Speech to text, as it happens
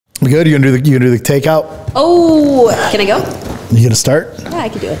We good? You gonna do the takeout? Oh, can I go? You gonna start? Yeah, I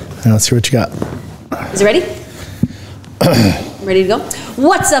can do it. Yeah, let's see what you got. Is it ready? I'm ready to go.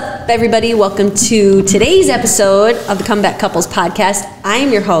 What's up, everybody? Welcome to today's episode of the Comeback Couples podcast. I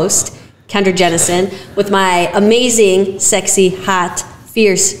am your host, Kendra Jennison, with my amazing, sexy, hot,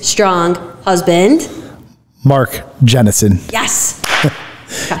 fierce, strong husband, Mark Jennison. Yes.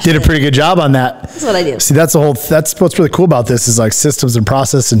 Gosh, did a pretty good job on that. That's what I do. See, that's what's really cool about this is like systems and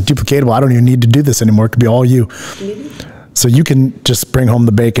process and duplicatable. I don't even need to do this anymore. It could be all you. So you can just bring home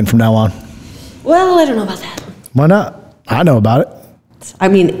the bacon from now on. Well, I don't know about that. Why not? I know about it. I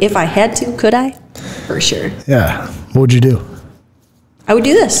mean, if I had to, could I? For sure. Yeah. What would you do? I would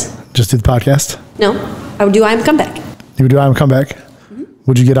do this. Just do the podcast? No, I would do I Am Comeback. You would do I Am Comeback? Mm-hmm.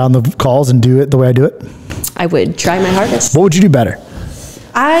 Would you get on the calls and do it the way I do it? I would try my hardest. What would you do better?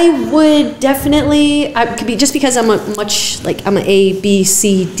 I would definitely, just because I'm I'm an A, B,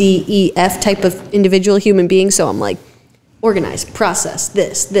 C, D, E, F type of individual human being. So I'm like, organize, process,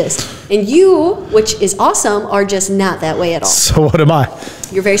 this. And you, which is awesome, are just not that way at all. So what am I?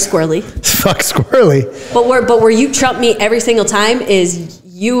 You're very squirrely. Fuck squirrely. But where you trump me every single time is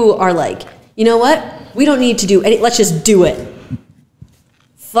you are like, you know what? We don't need to do any, let's just do it.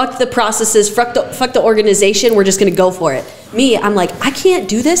 Fuck the processes, fuck the organization, we're just gonna go for it. Me, I'm like, I can't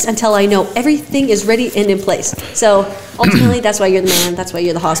do this until I know everything is ready and in place. So ultimately, that's why you're the man, that's why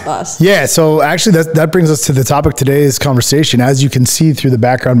you're the house boss. Yeah, so actually that brings us to the topic of today's conversation. As you can see through the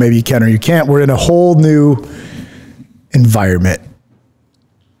background, maybe you can or you can't, we're in a whole new environment.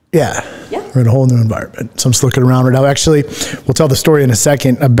 Yeah, we're in a whole new environment. So I'm just looking around right now. Actually, we'll tell the story in a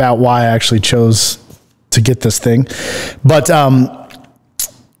second about why I actually chose to get this thing. But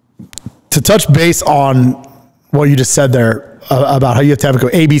to touch base on what you just said there about how you have to have it go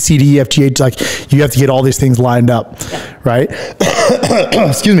A, B, C, D, E, F, G, H, like you have to get all these things lined up, right?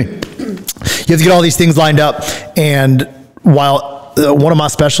 Excuse me. You have to get all these things lined up. And while one of my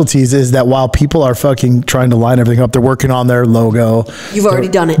specialties is that while people are fucking trying to line everything up, they're working on their logo. You've already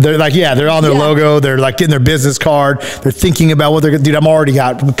done it. They're like, they're on their logo. They're like getting their business card. They're thinking about what they're going to do. I'm already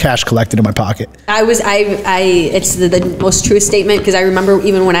got cash collected in my pocket. It's the most truest statement because I remember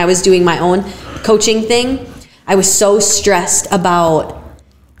even when I was doing my own coaching thing, I was so stressed about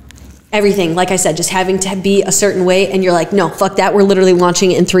everything. Like I said, just having to be a certain way. And you're like, no, fuck that. We're literally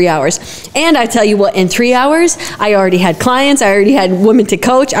launching it in 3 hours. And I tell you what, in 3 hours, I already had clients. I already had women to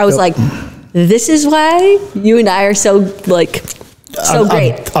coach. I was like, this is why you and I are so great.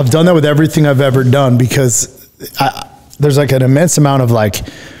 I've done that with everything I've ever done because there's like an immense amount of like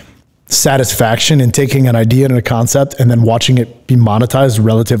satisfaction in taking an idea and a concept and then watching it be monetized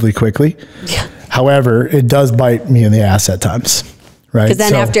relatively quickly. Yeah. However, it does bite me in the ass at times. Right. Because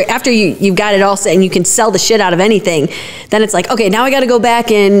then after you've got it all set and you can sell the shit out of anything, then it's like, okay, now I got to go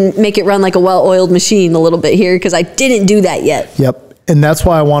back and make it run like a well-oiled machine a little bit here because I didn't do that yet. Yep. And that's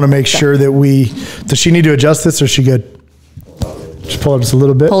why I want to make sure that does she need to adjust this or is she good? Just pull it up just a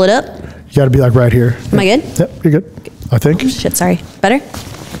little bit. Pull it up. You got to be like right here. Am I good? Yep, you're good. I think. Oh, shit, sorry. Better?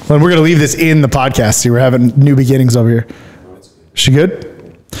 Well, we're going to leave this in the podcast. See, we're having new beginnings over here. She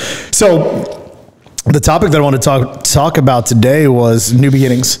good? So the topic that I want to talk about today was new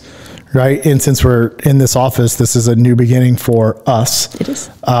beginnings, right? And since we're in this office, this is a new beginning for us. It is.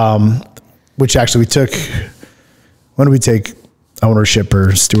 Which actually when did we take ownership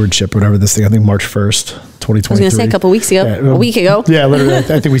or stewardship, whatever this thing, I think March 1st, 2023. I was going to say a couple weeks ago, a week ago. Yeah, literally. I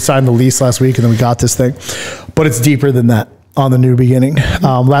think we signed the lease last week and then we got this thing, but it's deeper than that on the new beginning.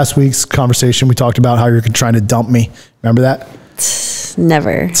 Last week's conversation, we talked about how you're trying to dump me. Remember that?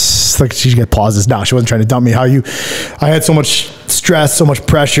 Never. It's like she got pauses now. She wasn't trying to dump me. I had so much stress, so much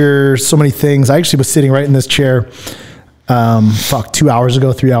pressure, so many things. I actually was sitting right in this chair, 3 hours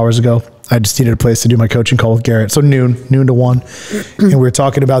ago. I just needed a place to do my coaching call with Garrett. So noon to 1. And we were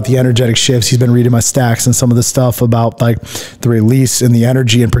talking about the energetic shifts. He's been reading my stacks and some of the stuff about like the release and the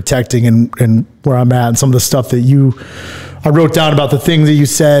energy and protecting and where I'm at and some of the stuff that I wrote down about the things that you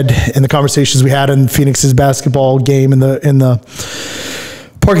said in the conversations we had in Phoenix's basketball game in the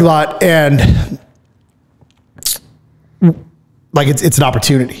parking lot. And like, it's an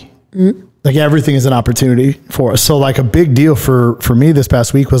opportunity. Mm-hmm. Like everything is an opportunity for us. So like a big deal for me this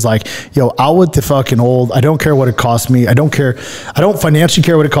past week was like, out with the fucking old. I don't care what it costs me. I don't financially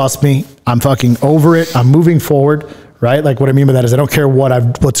care what it costs me. I'm fucking over it. I'm moving forward. Right? Like what I mean by that is I don't care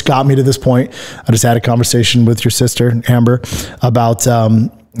what's got me to this point. I just had a conversation with your sister, Amber, about, I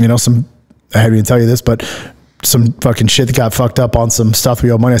haven't even tell you this, but some fucking shit that got fucked up on some stuff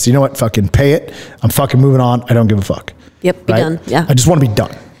we owe money. I said, you know what? Fucking pay it. I'm fucking moving on. I don't give a fuck. Yep. Be done. Yeah. I just want to be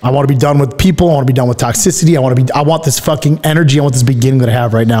done. I want to be done with people. I want to be done with toxicity. I want this fucking energy. I want this beginning that I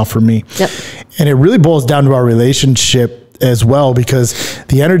have right now for me. Yep. And it really boils down to our relationship as well, because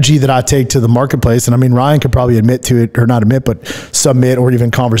the energy that I take to the marketplace, and I mean, Ryan could probably admit to it, or not admit, but submit or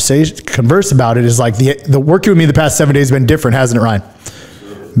even converse about it, is like the working with me the past 7 days has been different, hasn't it, Ryan?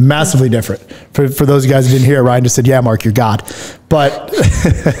 Massively different. For those of you guys who didn't hear it, Ryan just said, yeah, Mark, you're God. But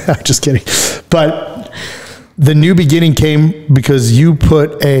I'm just kidding. But the new beginning came because you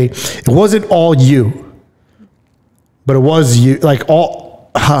it wasn't all you, but it was you. Like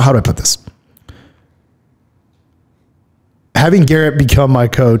how do I put this? Having Garrett become my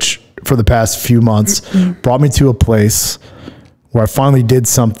coach for the past few months brought me to a place where I finally did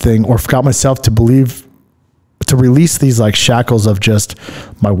something, or got myself to release these like shackles of just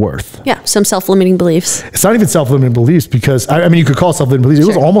my worth. Yeah. Some self-limiting beliefs. It's not even self-limiting beliefs, because I mean, you could call it self-limiting beliefs. It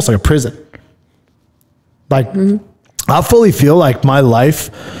was almost like a prison. Like I fully feel like my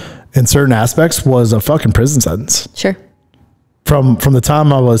life in certain aspects was a fucking prison sentence. Sure. From the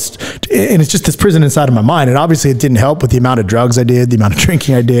time I was, and it's just this prison inside of my mind. And obviously it didn't help with the amount of drugs I did, the amount of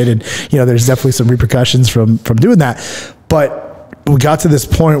drinking I did. And, you know, there's definitely some repercussions from doing that. But we got to this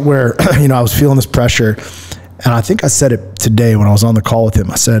point where, you know, I was feeling this pressure. And I think I said it today when I was on the call with him.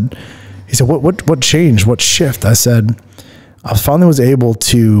 He said, what changed? What shift? I said, I finally was able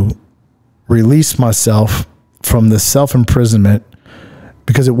to release myself from this self-imprisonment,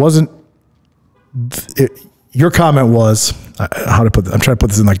 because it wasn't, your comment was, how to put this, I'm trying to put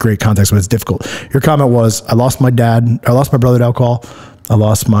this in like great context, but it's difficult. Your comment was, I lost my brother to alcohol. I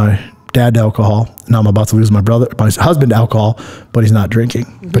lost my dad to alcohol. Now I'm about to lose my husband to alcohol, but he's not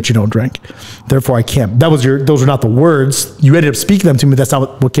drinking, but you don't drink. Therefore I can't. Those are not the words. You ended up speaking them to me. That's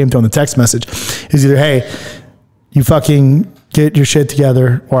not what came through on the text message. It's either, hey, you fucking get your shit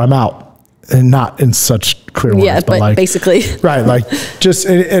together or I'm out. And not in such clear words. Yeah, but like, basically. Right. Like just,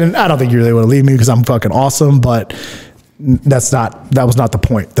 and I don't think you really want to leave me because I'm fucking awesome, but that was not the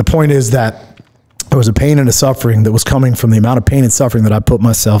point. The point is that there was a pain and a suffering that was coming from the amount of pain and suffering that I put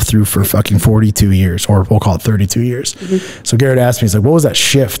myself through for fucking 42 years, or we'll call it 32 years. So Garrett asked me, he's like, what was that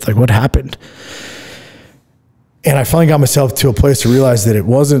shift? Like, what happened? And I finally got myself to a place to realize that it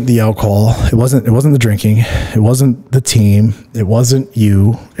wasn't the alcohol. It wasn't the drinking. It wasn't the team. It wasn't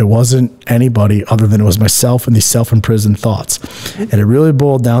you. It wasn't anybody other than it was myself and these self-imprisoned thoughts. And it really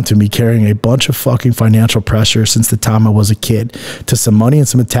boiled down to me carrying a bunch of fucking financial pressure since the time I was a kid, to some money and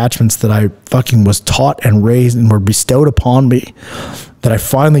some attachments that I fucking was taught and raised and were bestowed upon me, that I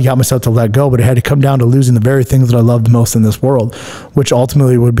finally got myself to let go. But it had to come down to losing the very things that I loved most in this world, which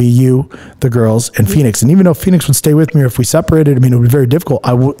ultimately would be you, the girls, and Phoenix. And even though Phoenix would stay with me, or if we separated, I mean, it would be very difficult.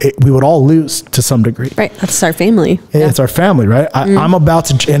 We would all lose to some degree. Right. That's our family. It's our family, right? I'm about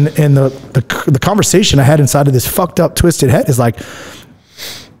to, and the conversation I had inside of this fucked up, twisted head is like,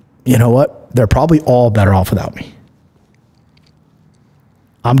 you know what? They're probably all better off without me.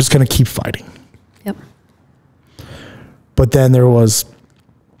 I'm just going to keep fighting. Yep. But then there was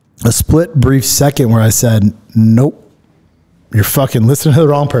a split brief second where I said, nope, you're fucking listening to the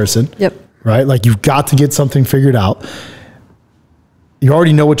wrong person. Yep. Right? Like, you've got to get something figured out. You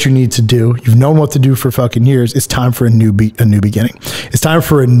already know what you need to do. You've known what to do for fucking years. It's time for a new beginning. It's time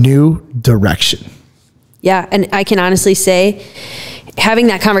for a new direction. Yeah. And I can honestly say, having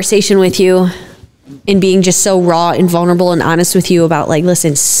that conversation with you and being just so raw and vulnerable and honest with you about, like,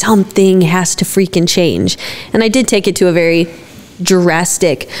 listen, something has to freaking change. And I did take it to a very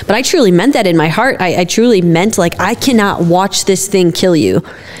drastic, but I truly meant that in my heart. I truly meant, like, I cannot watch this thing kill you.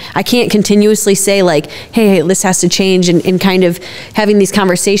 I can't continuously say, like, hey, this has to change, and kind of having these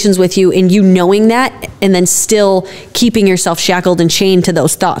conversations with you and you knowing that, and then still keeping yourself shackled and chained to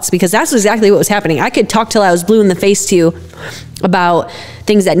those thoughts, because that's exactly what was happening. I could talk till I was blue in the face to you about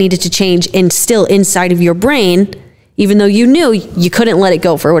things that needed to change, and still inside of your brain, even though you knew, you couldn't let it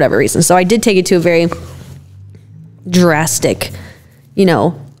go for whatever reason. So I did take it to a very drastic,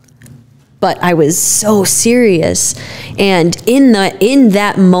 but I was so serious. And in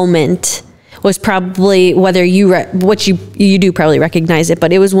that moment was probably, whether what you do probably recognize it,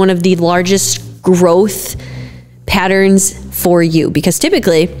 but it was one of the largest growth patterns for you, because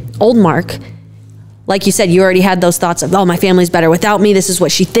typically old Mark, like you said, you already had those thoughts of, oh, my family's better without me. This is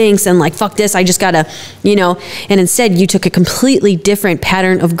what she thinks. And, like, fuck this. I just gotta, and instead you took a completely different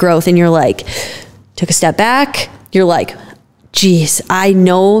pattern of growth, and you're like, took a step back. You're like, geez, I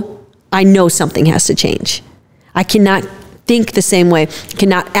know something has to change. I cannot think the same way,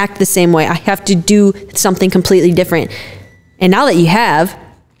 cannot act the same way. I have to do something completely different. And now that you have,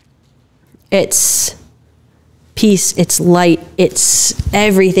 it's peace, it's light, it's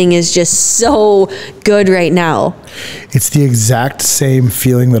everything is just so good right now. It's the exact same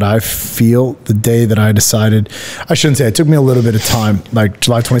feeling that I feel the day that I decided, I shouldn't say, it took me a little bit of time, like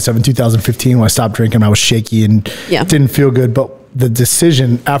July 27, 2015, when I stopped drinking, I was shaky and didn't feel good, but the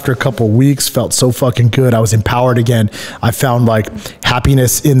decision after a couple of weeks felt so fucking good. I was empowered again. I found like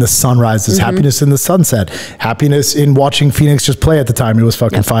happiness in the sunrises, happiness in the sunset, happiness in watching Phoenix just play at the time. He was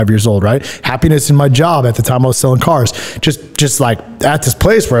fucking 5 years old, right? Happiness in my job at the time I was selling cars. Just like at this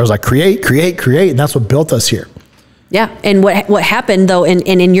place where I was like, create. And that's what built us here. Yeah. And what happened though, and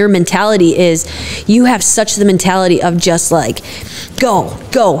in your mentality is you have such the mentality of just like,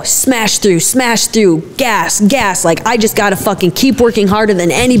 go, smash through, gas. Like, I just got to fucking keep working harder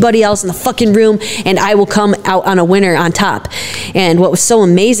than anybody else in the fucking room, and I will come out on a winner on top. And what was so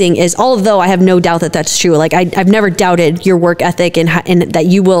amazing is, although I have no doubt that that's true, like I've never doubted your work ethic and that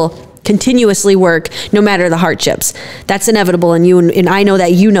you will continuously work no matter the hardships. That's inevitable. And I know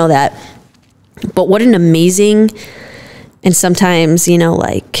that you know that. But what an amazing, and sometimes, you know,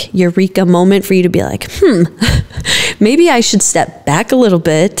 like eureka moment for you to be like, maybe I should step back a little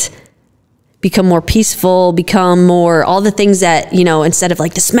bit, become more peaceful, become more, all the things that, you know, instead of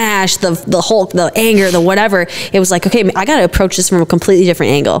like the smash, the Hulk, the anger, the whatever, it was like, okay, I got to approach this from a completely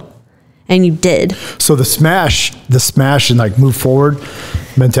different angle. And you did. So the smash and like move forward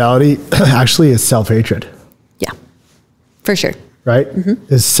mentality actually is self-hatred. Yeah, for sure. Right?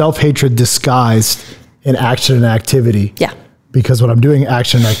 Is self-hatred disguised in action and activity. Yeah. Because when I'm doing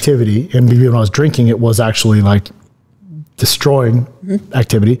action and activity, and maybe when I was drinking, it was actually like destroying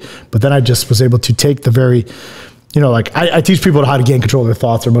activity. But then I just was able to take the very, you know, like I teach people how to gain control of their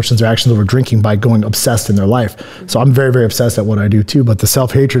thoughts, their emotions, their actions over drinking by going obsessed in their life. So I'm very, very obsessed at what I do too. But the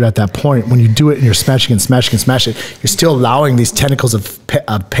self-hatred at that point, when you do it and you're smashing it, you're still allowing these tentacles of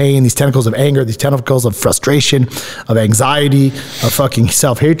pain, these tentacles of anger, these tentacles of frustration, of anxiety, of fucking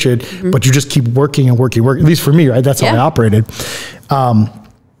self-hatred, but you just keep working. At least for me, right? That's how I operated. And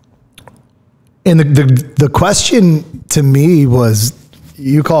the question to me was,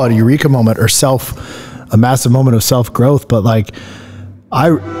 you call it a eureka moment or a massive moment of self-growth, but like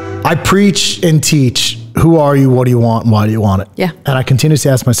I preach and teach, who are you, what do you want, and why do you want it? Yeah. And I continuously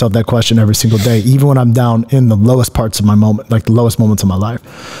ask myself that question every single day, even when I'm down in the lowest parts of my moment, like the lowest moments of my life.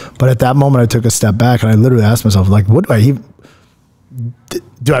 But at that moment I took a step back and I literally asked myself, like,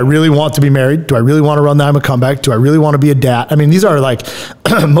 do I really want to be married? Do I really want to run the IAMACOMEBACK? Do I really want to be a dad? I mean, these are like,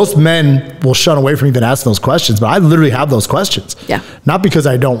 most men will shun away from even asking those questions, but I literally have those questions. Yeah. Not because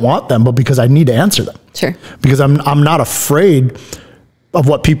I don't want them, but because I need to answer them. Sure. Because I'm not afraid of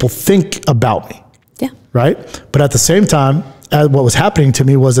what people think about me. Yeah. Right? But at the same time, what was happening to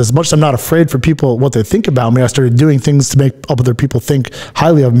me was, as much as I'm not afraid for people, what they think about me, I started doing things to make other people think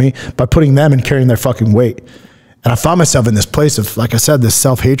highly of me by putting them and carrying their fucking weight. And I found myself in this place of, like I said, this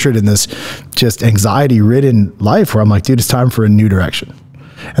self-hatred and this just anxiety-ridden life where I'm like, dude, it's time for a new direction.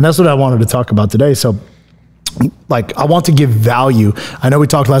 And that's what I wanted to talk about today. So, like, I want to give value. I know we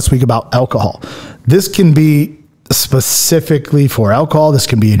talked last week about alcohol. This can be specifically for alcohol. This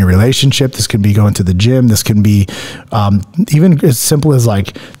can be in your relationship. This can be going to the gym. This can be even as simple as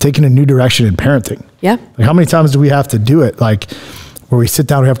like taking a new direction in parenting. Yeah. Like, how many times do we have to do it? Like, where we sit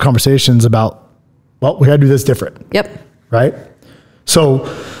down and have conversations about, well, we got to do this different. Yep. Right? So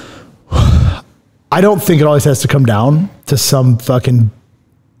I don't think it always has to come down to some fucking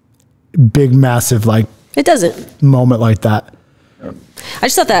big, massive, like, it doesn't, moment like that. I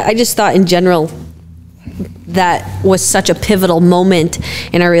just thought in general that was such a pivotal moment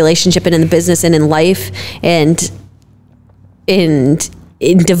in our relationship and in the business and in life and in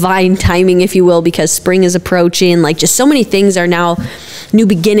divine timing, if you will, because spring is approaching. Like, just so many things are now new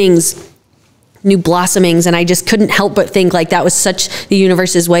beginnings, new blossomings, and I just couldn't help but think like that was such the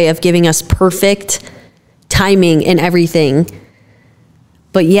universe's way of giving us perfect timing and everything.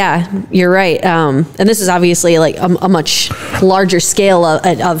 But yeah, you're right. And this is obviously like a much larger scale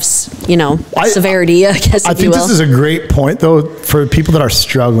of you know, severity, I guess. I think this is a great point though for people that are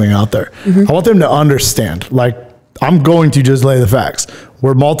struggling out there. I want them to understand, like, I'm going to just lay the facts.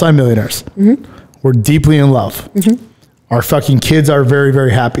 We're multimillionaires. We're deeply in love. Our fucking kids are very,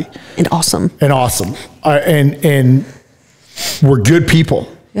 very happy. And awesome. And awesome. And we're good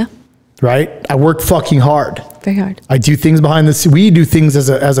people. Yeah. Right? I work fucking hard. Very hard. I do things behind the scenes. We do things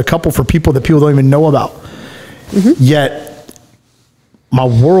as a couple for people that people don't even know about. Yet my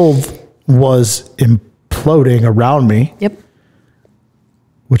world was imploding around me. Yep.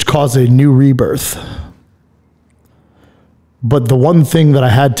 Which caused a new rebirth. But the one thing that I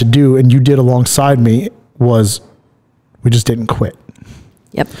had to do, and you did alongside me, was we just didn't quit.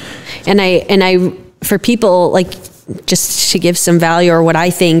 Yep. And I for people, like, just to give some value, or what I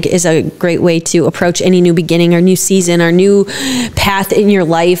think is a great way to approach any new beginning or new season or new path in your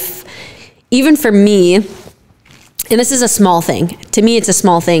life, even for me, and this is a small thing. To me, it's a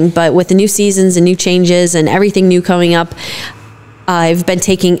small thing, but with the new seasons and new changes and everything new coming up, I've been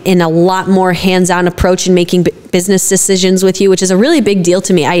taking in a lot more hands-on approach in making business decisions with you, which is a really big deal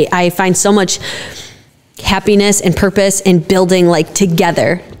to me. I find so much happiness and purpose in building, like,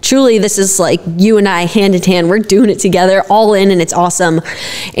 together. Truly, this is like you and I hand in hand. We're doing it together, all in, and it's awesome.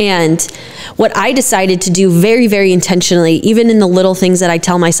 And what I decided to do very, very intentionally, even in the little things that I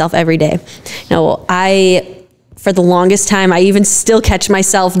tell myself every day. For the longest time, I even still catch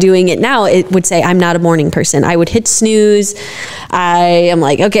myself doing it now. It would say, I'm not a morning person. I would hit snooze. I am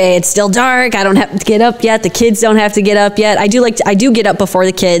like, okay, it's still dark. I don't have to get up yet. The kids don't have to get up yet. I do get up before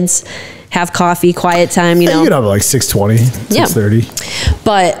the kids, have coffee, quiet time, you know. You get up at like 6:20, 6:30.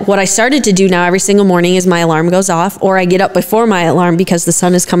 But what I started to do now every single morning is my alarm goes off, or I get up before my alarm because the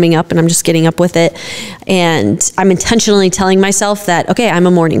sun is coming up and I'm just getting up with it. And I'm intentionally telling myself that, okay, I'm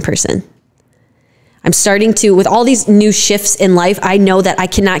a morning person. I'm starting to, with all these new shifts in life, I know that I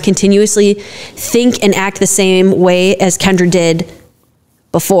cannot continuously think and act the same way as Kendra did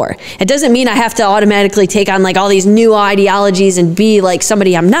before. It doesn't mean I have to automatically take on like all these new ideologies and be like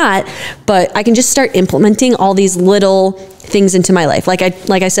somebody I'm not, but I can just start implementing all these little things into my life. Like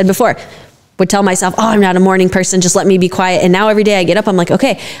I said before, would tell myself, oh, I'm not a morning person, just let me be quiet. And now every day I get up, I'm like,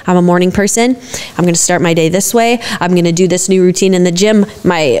 okay, I'm a morning person. I'm going to start my day this way. I'm going to do this new routine in the gym.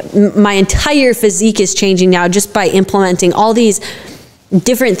 My entire physique is changing now just by implementing all these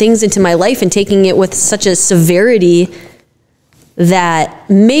different things into my life and taking it with such a severity that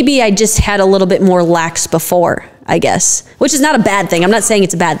maybe I just had a little bit more lax before, I guess, which is not a bad thing. I'm not saying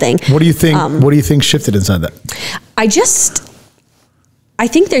it's a bad thing. What do you think? What do you think shifted inside that? I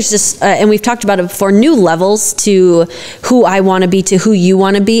think there's just, and we've talked about it before, new levels to who I want to be, to who you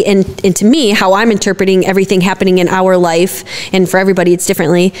want to be. And to me, how I'm interpreting everything happening in our life, and for everybody, it's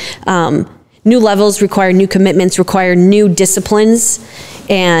differently. New levels require new commitments, require new disciplines.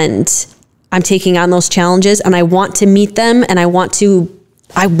 And I'm taking on those challenges and I want to meet them, and I want to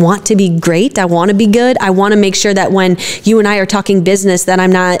be great. I want to be good. I want to make sure that when you and I are talking business, that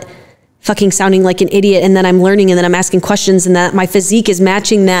I'm not fucking sounding like an idiot, and then I'm learning, and then I'm asking questions, and that my physique is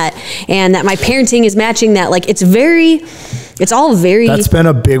matching that, and that my parenting is matching that. Like it's all very. That's been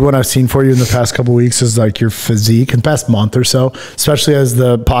a big one I've seen for you in the past couple of weeks, is like your physique in the past month or so, especially as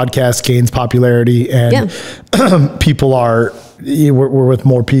the podcast gains popularity and people are, we're with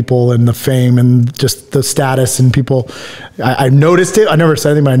more people, and the fame and just the status and people. I noticed it. I never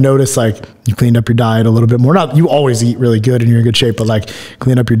said anything, but I noticed like you cleaned up your diet a little bit more. Not, you always eat really good and you're in good shape, but like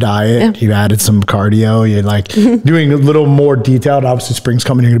clean up your diet. You added some cardio. You're like doing a little more detailed. Obviously spring's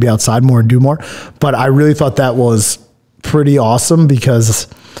coming. You're going to be outside more and do more. But I really thought that was pretty awesome because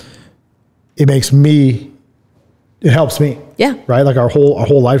it makes me, it helps me. Yeah. Right. Like our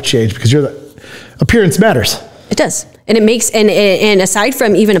whole life changed because appearance matters. It does. And it makes, and aside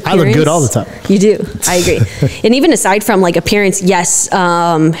from even appearance. I look good all the time. You do. I agree. And even aside from like appearance, yes,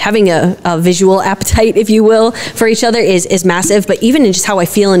 having a visual appetite, if you will, for each other is massive. But even in just how I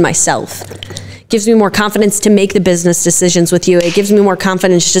feel in myself, gives me more confidence to make the business decisions with you. It gives me more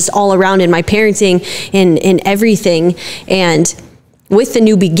confidence just all around in my parenting, in everything. And with the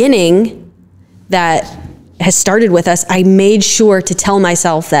new beginning that has started with us, I made sure to tell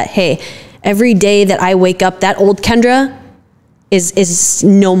myself that, hey, every day that I wake up, that old Kendra is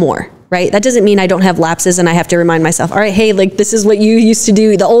no more, right? That doesn't mean I don't have lapses and I have to remind myself, all right, hey, like this is what you used to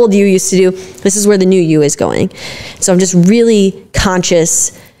do, the old you used to do. This is where the new you is going. So I'm just really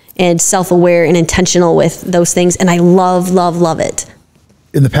conscious and self-aware and intentional with those things. And I love, love, love it.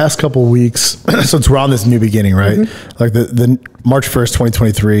 In the past couple of weeks, since we're on this new beginning, right? Like the March 1st,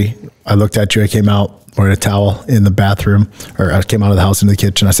 2023, I looked at you, I came out, wearing a towel in the bathroom, or I came out of the house into the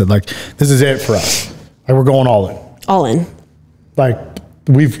kitchen. I said, like, this is it for us. Like, we're going all in. All in. Like,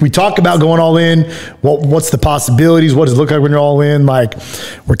 we talk about going all in. What's the possibilities? What does it look like when you're all in? Like,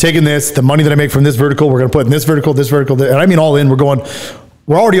 we're taking this, the money that I make from this vertical, we're going to put in this vertical, and I mean all in.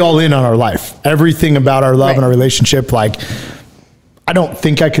 We're already all in on our life. Everything about our love and our relationship, like, I don't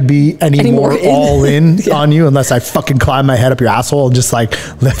think I could be any more all in on you unless I fucking climb my head up your asshole and just like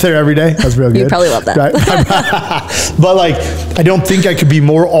live there every day. That's real good. You probably love that. Right? But like, I don't think I could be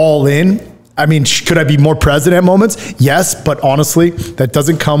more all in. I mean, could I be more present at moments? Yes. But honestly, that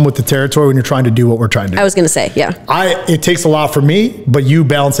doesn't come with the territory when you're trying to do what we're trying to do. I was going to say, yeah. It takes a lot for me, but you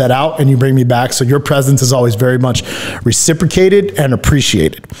balance that out and you bring me back. So your presence is always very much reciprocated and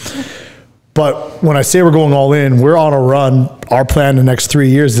appreciated. But when I say we're going all in, we're on a run. Our plan the next 3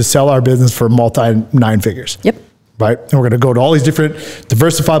 years is to sell our business for multi 9 figures. Yep. Right. And we're going to go to all these different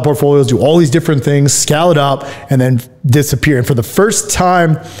diversified portfolios, do all these different things, scale it up, and then disappear. And for the first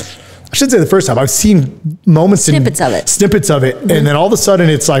time, I shouldn't say the first time, I've seen snippets of it. Mm-hmm. And then all of a sudden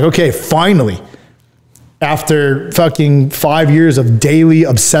it's like, okay, finally, after fucking 5 years of daily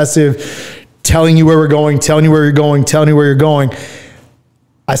obsessive telling you where we're going, telling you where you're going, telling you where you're going,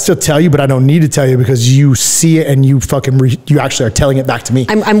 I still tell you, but I don't need to tell you because you see it and you fucking you actually are telling it back to me.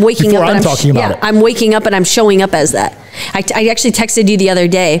 I'm waking up. I'm talking about it. I'm waking up and I'm showing up as that. I actually texted you the other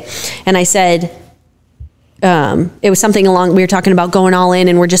day, and I said it was something along. We were talking about going all in,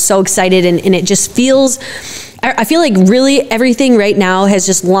 and we're just so excited, and it just feels. I feel like really everything right now has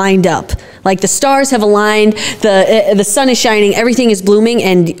just lined up. Like the stars have aligned, the sun is shining, everything is blooming,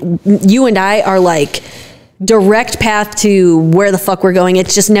 and you and I are like direct path to where the fuck we're going.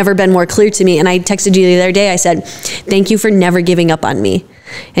 It's just never been more clear to me. And I texted you the other day. I said, thank you for never giving up on me.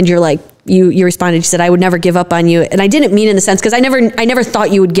 And you're like, you responded, you said, I would never give up on you. And I didn't mean in the sense, because I never thought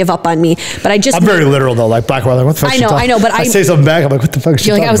you would give up on me, but I'm very literal though. Like back when I'm like, what the fuck? I know, but I say something back. I'm like, what the fuck?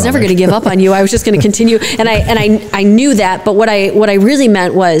 You're like, I was never going to give up on you. I was just going to continue. And I knew that. But what I really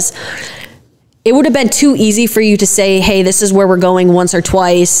meant was, it would have been too easy for you to say, hey, this is where we're going once or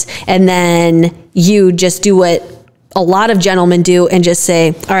twice. And then you just do what a lot of gentlemen do and just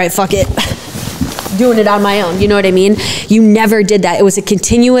say, all right, fuck it. Doing it on my own. You know what I mean? You never did that. It was a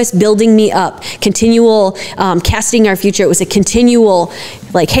continuous building me up, continual casting our future. It was a continual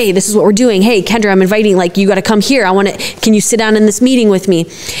like, hey, this is what we're doing. Hey, Kendra, I'm inviting, like, you got to come here. Can you sit down in this meeting with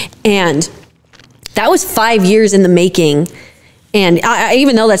me? And that was 5 years in the making. And I,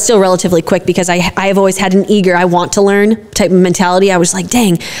 even though that's still relatively quick, because I have always had an eager, I want to learn type of mentality. I was like,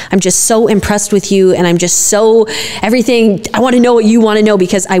 dang, I'm just so impressed with you. And I'm just so everything. I want to know what you want to know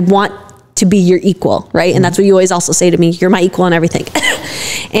because I want to be your equal. Right. And that's what you always also say to me. You're my equal in everything.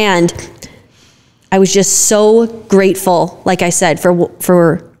 And I was just so grateful, like I said,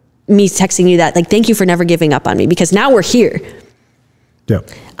 for me texting you that, like, thank you for never giving up on me, because now we're here. Yeah.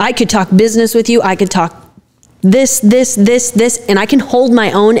 I could talk business with you. I could talk this, and I can hold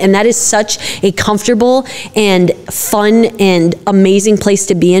my own. And that is such a comfortable and fun and amazing place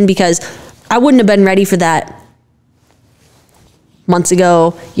to be in, because I wouldn't have been ready for that months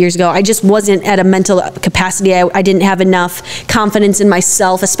ago, years ago. I just wasn't at a mental capacity. I didn't have enough confidence in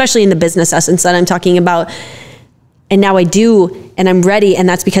myself, especially in the business essence that I'm talking about. And now I do, and I'm ready. And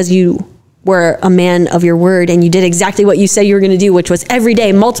that's because you were a man of your word, and you did exactly what you said you were going to do, which was every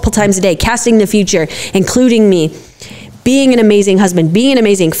day, multiple times a day, casting the future, including me, being an amazing husband, being an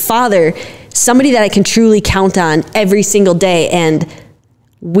amazing father, somebody that I can truly count on every single day. And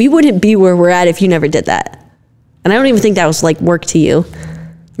we wouldn't be where we're at if you never did that. And I don't even think that was like work to you.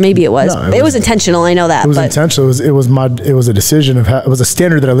 Maybe it was. No, it was intentional. I know that. It was intentional. It was a decision of it was a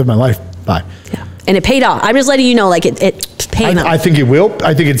standard that I lived my life by. Yeah. And it paid off. I'm just letting you know, like it paid off. I think it will.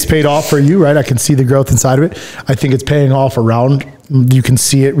 I think it's paid off for you, right? I can see the growth inside of it. I think it's paying off around. You can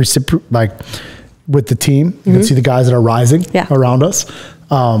see it like with the team. You can see the guys that are rising around us.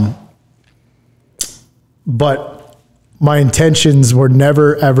 But my intentions were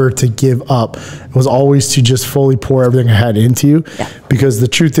never, ever to give up. It was always to just fully pour everything I had into you. Yeah. Because the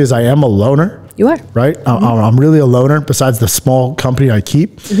truth is, I am a loner. You are. Right? I'm really a loner, besides the small company I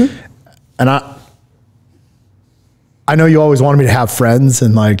keep. And I know you always wanted me to have friends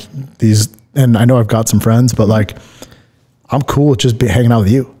and like these, and I know I've got some friends, but like, I'm cool with just hanging out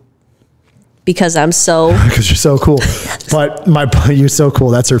with you. Because I'm so. Because you're so cool. But you're so cool.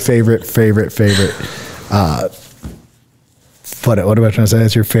 That's her favorite. What am I trying to say?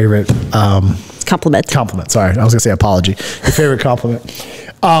 That's your favorite. Compliment. Compliment. Sorry. I was gonna say apology. Your favorite compliment.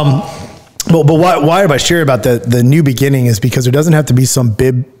 But why am I sharing about the new beginning is because there doesn't have to be some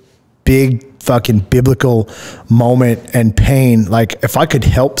big fucking biblical moment and pain. Like if I could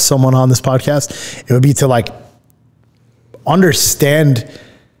help someone on this podcast, it would be to like understand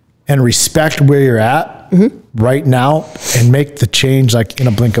and respect where you're at right now and make the change like in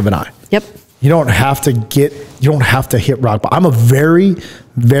a blink of an eye. Yep. You don't have to hit rock bottom. I'm a very,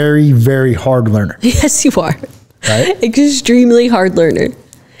 very, very hard learner. Yes, you are. Right? Extremely hard learner.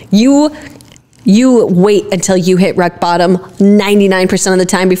 You wait until you hit rock bottom 99% of the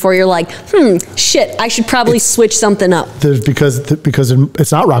time before you're like, shit, I should probably switch something up. Because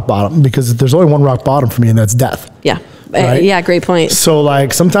it's not rock bottom, because there's only one rock bottom for me, and that's death. Yeah. Right? Yeah, great point. So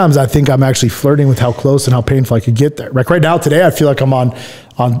like sometimes I think I'm actually flirting with how close and how painful I could get there. Like right now, today, I feel like I'm on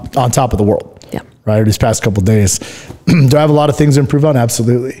top of the world. Yeah. Right. These past couple of days. Do I have a lot of things to improve on?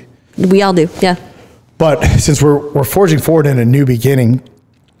 Absolutely. We all do. Yeah. But since we're forging forward in a new beginning,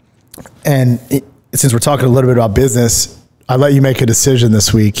 And since we're talking a little bit about business, I let you make a decision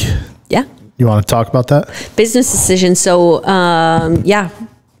this week. Yeah. You want to talk about that? Business decision. So,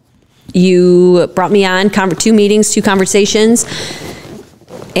 you brought me on 2 meetings, 2 conversations,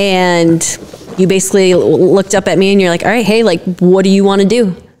 and you basically looked up at me and you're like, all right, hey, like, what do you want to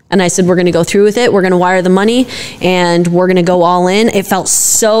do? And I said, we're going to go through with it. We're going to wire the money and we're going to go all in. It felt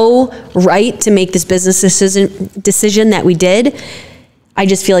so right to make this business decision that we did. I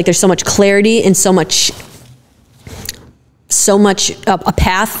just feel like there's so much clarity and so much a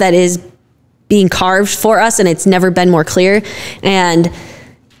path that is being carved for us, and it's never been more clear. And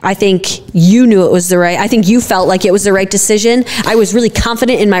I think you knew it was I think you felt like it was the right decision. I was really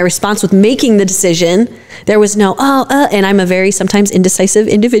confident in my response with making the decision. There was no, and I'm a very sometimes indecisive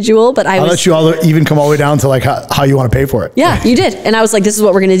individual, but I'll let you even come all the way down to like how you want to pay for it. Yeah, you did. And I was like, this is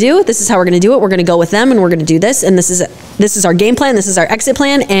what we're going to do. This is how we're going to do it. We're going to go with them and we're going to do this. And this is our game plan. This is our exit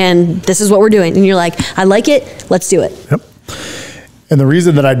plan. And this is what we're doing. And you're like, I like it. Let's do it. Yep. And the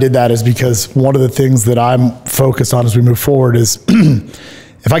reason that I did that is because one of the things that I'm focused on as we move forward is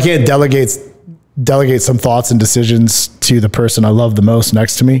if I can't delegate some thoughts and decisions to the person I love the most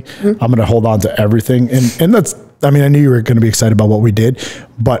next to me, I'm going to hold on to everything. And that's, I mean, I knew you were going to be excited about what we did,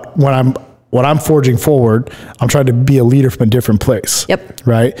 but when I'm forging forward, I'm trying to be a leader from a different place. Yep.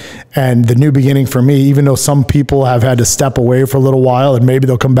 Right. And the new beginning for me, even though some people have had to step away for a little while and maybe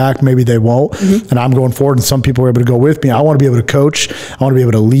they'll come back, maybe they won't. And I'm going forward and some people are able to go with me. I want to be able to coach. I want to be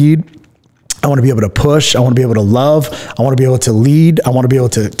able to lead. I want to be able to push. I want to be able to love. I want to be able to lead. I want to be able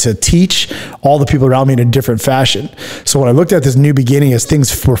to teach all the people around me in a different fashion. So when I looked at this new beginning as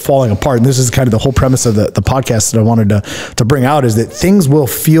things were falling apart, and this is kind of the whole premise of the podcast that I wanted to bring out, is that things will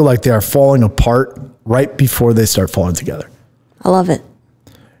feel like they are falling apart right before they start falling together. I love it.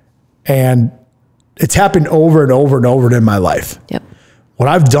 And it's happened over and over and over in my life. Yep. What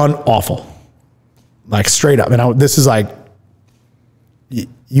I've done awful, like straight up. And this is like,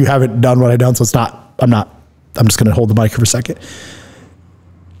 you haven't done what I've done, so I'm just going to hold the mic for a second.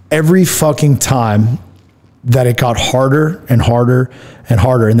 Every fucking time that it got harder and harder and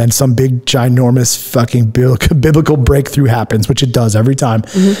harder, and then some big, ginormous fucking biblical breakthrough happens, which it does every time.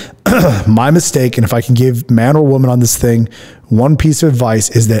 My mistake, and if I can give man or woman on this thing one piece of advice,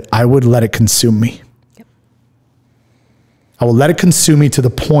 is that I would let it consume me. Yep. I will let it consume me to the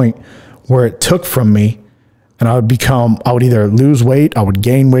point where it took from me. And I would either lose weight, I would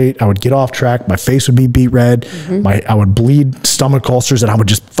gain weight, I would get off track, my face would be beet red, I would bleed stomach ulcers, and I would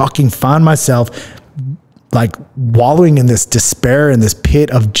just fucking find myself like wallowing in this despair, in this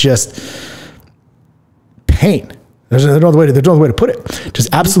pit of just pain. There's no other way to put it.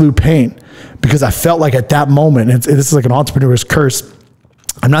 Just absolute pain. Because I felt like at that moment, and this is like an entrepreneur's curse,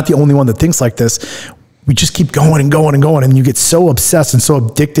 I'm not the only one that thinks like this. We just keep going and going and going, and you get so obsessed and so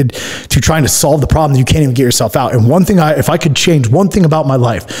addicted to trying to solve the problem that you can't even get yourself out. And one thing, if I could change one thing about my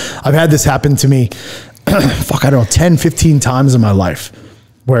life, I've had this happen to me, 10, 15 times in my life,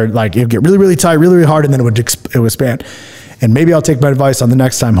 where like it would get really, really tight, really, really hard, and then it would expand. And maybe I'll take my advice on the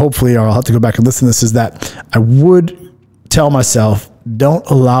next time, hopefully, or I'll have to go back and listen to this, is that I would tell myself, don't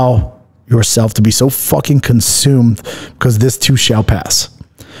allow yourself to be so fucking consumed, because this too shall pass.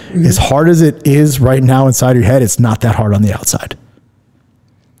 As hard as it is right now inside your head, it's not that hard on the outside.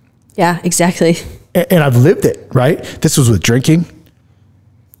 Yeah, exactly. And I've lived it, right? This was with drinking.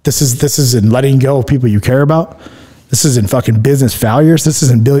 This is in letting go of people you care about. This is in fucking business failures. This is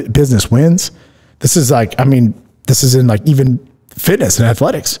in business wins. This is like, this is in like even fitness and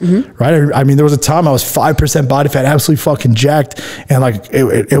athletics, right? I mean, there was a time I was 5% body fat, absolutely fucking jacked. And like,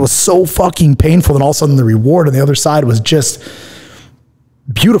 it was so fucking painful. And all of a sudden the reward on the other side was just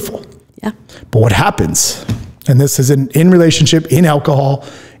beautiful. Yeah. But what happens, and this is in relationship, in alcohol,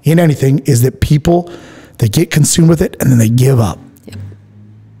 in anything, is that people, they get consumed with it and then they give up. Yep.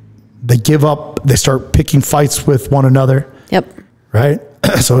 They give up. They start picking fights with one another. Yep. Right?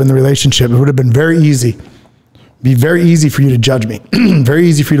 So in the relationship, it would have been very easy. Be very easy for you to judge me. Very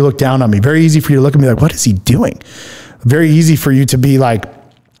easy for you to look down on me. Very easy for you to look at me like, what is he doing? Very easy for you to be like,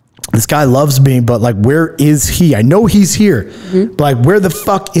 this guy loves me, but like, where is he? I know he's here, but like, where the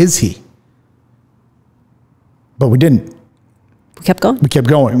fuck is he? But we didn't. We kept going. We kept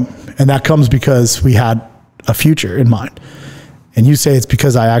going. And that comes because we had a future in mind. And you say it's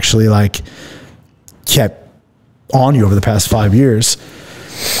because I actually like kept on you over the past 5 years.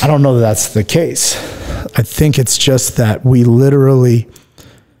 I don't know that that's the case. I think it's just that we literally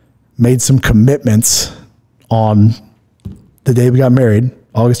made some commitments on the day we got married,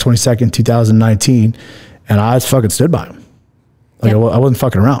 August 22nd, 2019, and I fucking stood by him. Like, I wasn't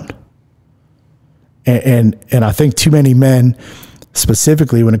fucking around. And I think too many men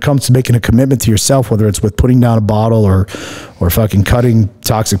specifically when it comes to making a commitment to yourself, whether it's with putting down a bottle or fucking cutting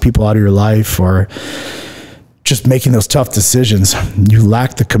toxic people out of your life or just making those tough decisions, you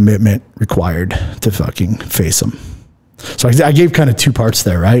lack the commitment required to fucking face them. So I gave kind of two parts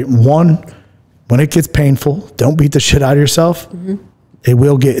there, right? One, when it gets painful, don't beat the shit out of yourself. It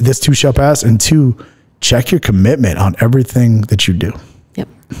will get, this too shall pass. And two, check your commitment on everything that you do. Yep.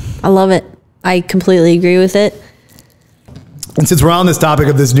 I love it. I completely agree with it. And since we're on this topic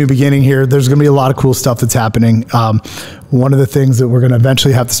of this new beginning here, there's going to be a lot of cool stuff that's happening. One of the things that we're going to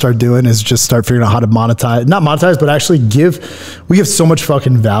eventually have to start doing is just start figuring out how to monetize, not monetize, but actually we give so much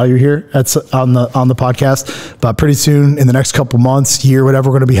fucking value here on the podcast. But pretty soon, in the next couple months, year, whatever,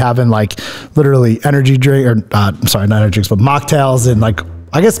 we're going to be having like literally energy drink, or sorry, not energy drinks, but mocktails and like,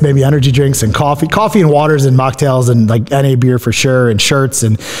 I guess maybe energy drinks and coffee and waters and mocktails and like NA beer for sure, and shirts,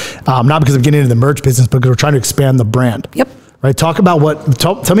 and not because of getting into the merch business, but because we're trying to expand the brand. Yep. Right. Talk about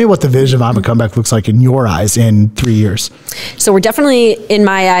tell me what the vision of IAMACOMEBACK looks like in your eyes in 3 years. So we're definitely, in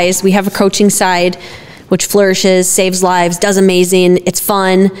my eyes, we have a coaching side, which flourishes, saves lives, does amazing. It's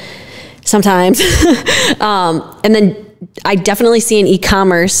fun sometimes. And then I definitely see an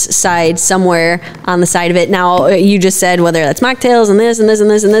e-commerce side somewhere on the side of it. Now, you just said whether that's mocktails and this and this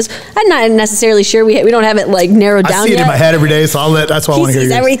and this and this. I'm not necessarily sure. We don't have it like narrowed down yet. I see it in my head every day, so that's why I want to hear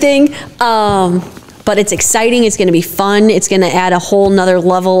yours. Everything. But it's exciting. It's going to be fun. It's going to add a whole nother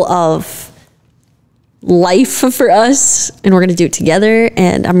level of life for us, and we're going to do it together.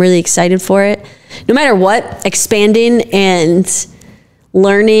 And I'm really excited for it. No matter what, expanding and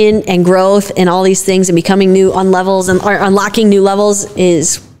learning and growth and all these things and becoming new on levels and unlocking new levels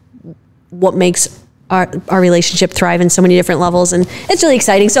is what makes our relationship thrive in so many different levels. And it's really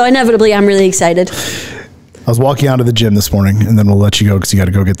exciting. So inevitably, I'm really excited. I was walking out of the gym this morning, and then we'll let you go because you got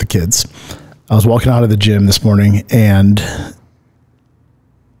to go get the kids. I was walking out of the gym this morning and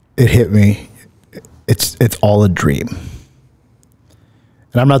it hit me. It's all a dream.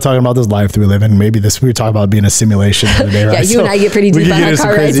 And I'm not talking about this life that we live in. Maybe we were talking about being a simulation the other day, right? Yeah, you and I get pretty deep on our car rides. We get into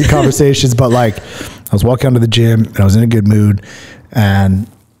some crazy conversations, but like I was walking out of the gym and I was in a good mood, and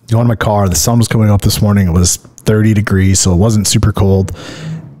going to my car, the sun was coming up this morning. It was 30 degrees, so it wasn't super cold.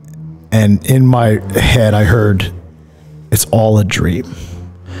 And in my head, I heard, it's all a dream.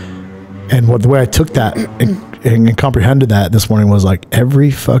 And the way I took that and comprehended that this morning was like,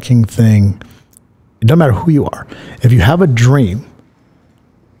 every fucking thing, it doesn't matter who you are. If you have a dream,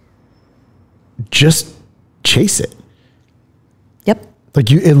 just chase it. Yep.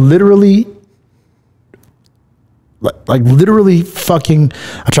 Like it literally, like literally fucking,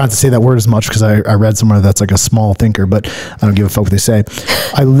 I try not to say that word as much because I read somewhere that's like a small thinker, but I don't give a fuck what they say.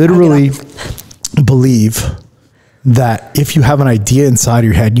 I literally believe that if you have an idea inside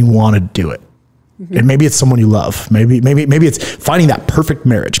your head, you want to do it. And maybe it's someone you love. Maybe it's finding that perfect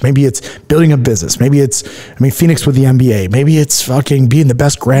marriage. Maybe it's building a business. Maybe it's, Phoenix with the NBA. Maybe it's fucking being the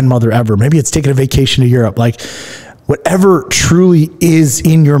best grandmother ever. Maybe it's taking a vacation to Europe. Like whatever truly is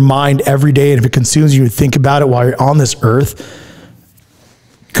in your mind every day. And if it consumes you, think about it while you're on this earth,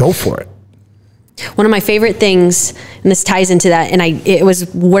 go for it. One of my favorite things, and this ties into that, and it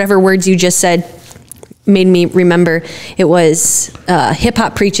was whatever words you just said made me remember. It was a hip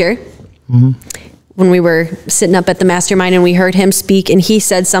hop preacher. When we were sitting up at the mastermind and we heard him speak, and he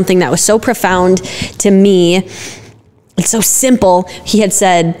said something that was so profound to me. It's so simple. He had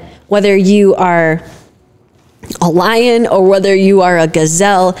said, whether you are a lion or whether you are a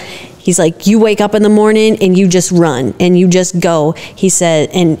gazelle, he's like, you wake up in the morning and you just run and you just go. He said,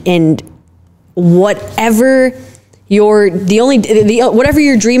 and whatever whatever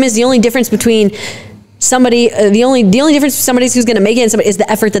your dream is, the only difference between somebody, the only difference somebody who's going to make it and somebody is the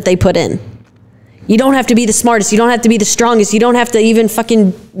effort that they put in. You don't have to be the smartest. You don't have to be the strongest. You don't have to even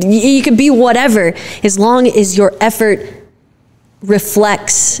you could be whatever, as long as your effort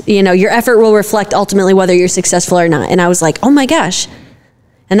reflects, your effort will reflect ultimately whether you're successful or not. And I was like, oh my gosh.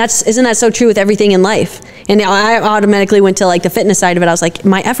 And isn't that so true with everything in life? And I automatically went to like the fitness side of it. I was like,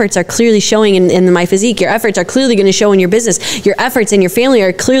 my efforts are clearly showing in my physique. Your efforts are clearly going to show in your business. Your efforts in your family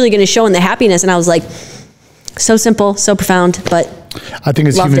are clearly going to show in the happiness. And I was like, so simple, so profound, but I think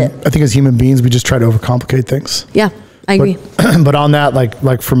as human beings, we just try to overcomplicate things. Yeah, I agree. But on that,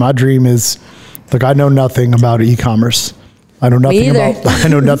 like for my dream is, like, I know nothing about e-commerce. I know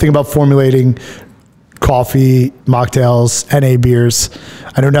nothing about formulating coffee, mocktails, NA beers.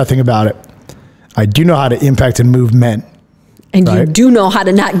 I know nothing about it. I do know how to impact and move men And you do know how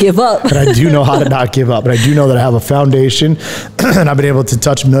to not give up. And I do know how to not give up. And I do know that I have a foundation and I've been able to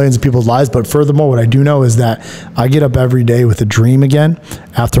touch millions of people's lives. But furthermore, what I do know is that I get up every day with a dream again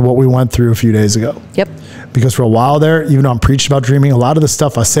after what we went through a few days ago. Yep. Because for a while there, even though I'm preaching about dreaming, a lot of the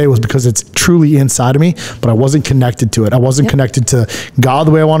stuff I say was because it's truly inside of me, but I wasn't connected to it. I wasn't connected to God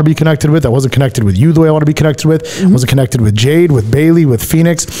the way I want to be connected with. I wasn't connected with you the way I want to be connected with. I wasn't connected with Jade, with Bailey, with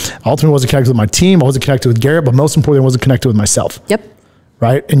Phoenix. Ultimately, I wasn't connected with my team. I wasn't connected with Garrett, but most importantly, I wasn't connected with myself. Yep.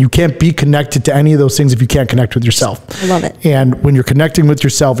 Right? And you can't be connected to any of those things if you can't connect with yourself. I love it. And when you're connecting with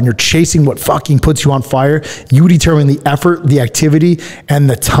yourself and you're chasing what fucking puts you on fire, you determine the effort, the activity, and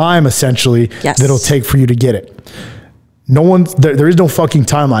the time essentially that it'll take for you to get it. There is no fucking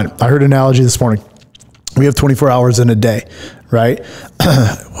timeline. I heard an analogy this morning. We have 24 hours in a day, right?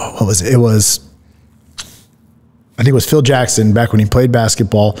 What was it? I think it was Phil Jackson back when he played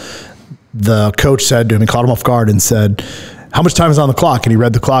basketball. The coach said to him, he caught him off guard and said, how much time is on the clock? And he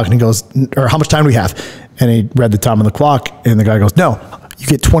read the clock and he goes, or how much time do we have? And he read the time on the clock and the guy goes, no, you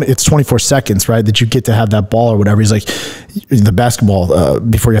get 24 seconds, right? That you get to have that ball or whatever. He's like, the basketball,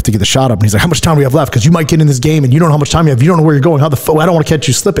 before you have to get the shot up. And he's like, how much time do we have left? Because you might get in this game and you don't know how much time you have. You don't know where you're going. I don't want to catch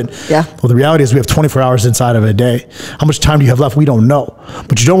you slipping. Yeah. Well, the reality is we have 24 hours inside of a day. How much time do you have left? We don't know.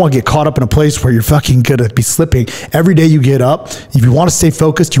 But you don't want to get caught up in a place where you're fucking going to be slipping. Every day you get up, if you want to stay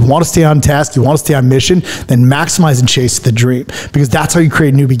focused, you want to stay on task, you want to stay on mission, then maximize and chase the dream. Because that's how you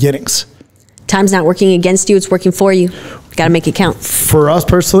create new beginnings. Time's not working against you, it's working for you. Got to make it count. For us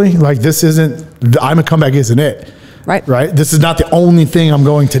personally, like this isn't, I'm a comeback isn't it. Right. Right? This is not the only thing I'm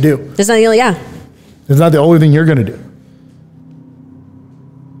going to do. It's not the only, It's not the only thing you're going to do.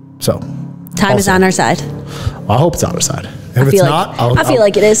 So. Time is on our side. I hope it's on our side. And if it's not, I feel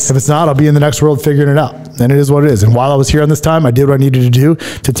like it is. If it's not, I'll be in the next world figuring it out. And it is what it is. And while I was here on this time, I did what I needed to do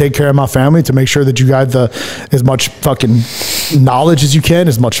to take care of my family, to make sure that you got as much fucking knowledge as you can,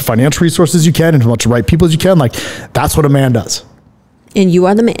 as much financial resources as you can, and as much right people as you can. Like, that's what a man does. And you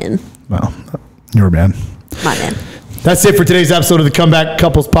are the man. Well, you're a man. My man. That's it for today's episode of the Comeback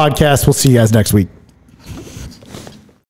Couples Podcast. We'll see you guys next week.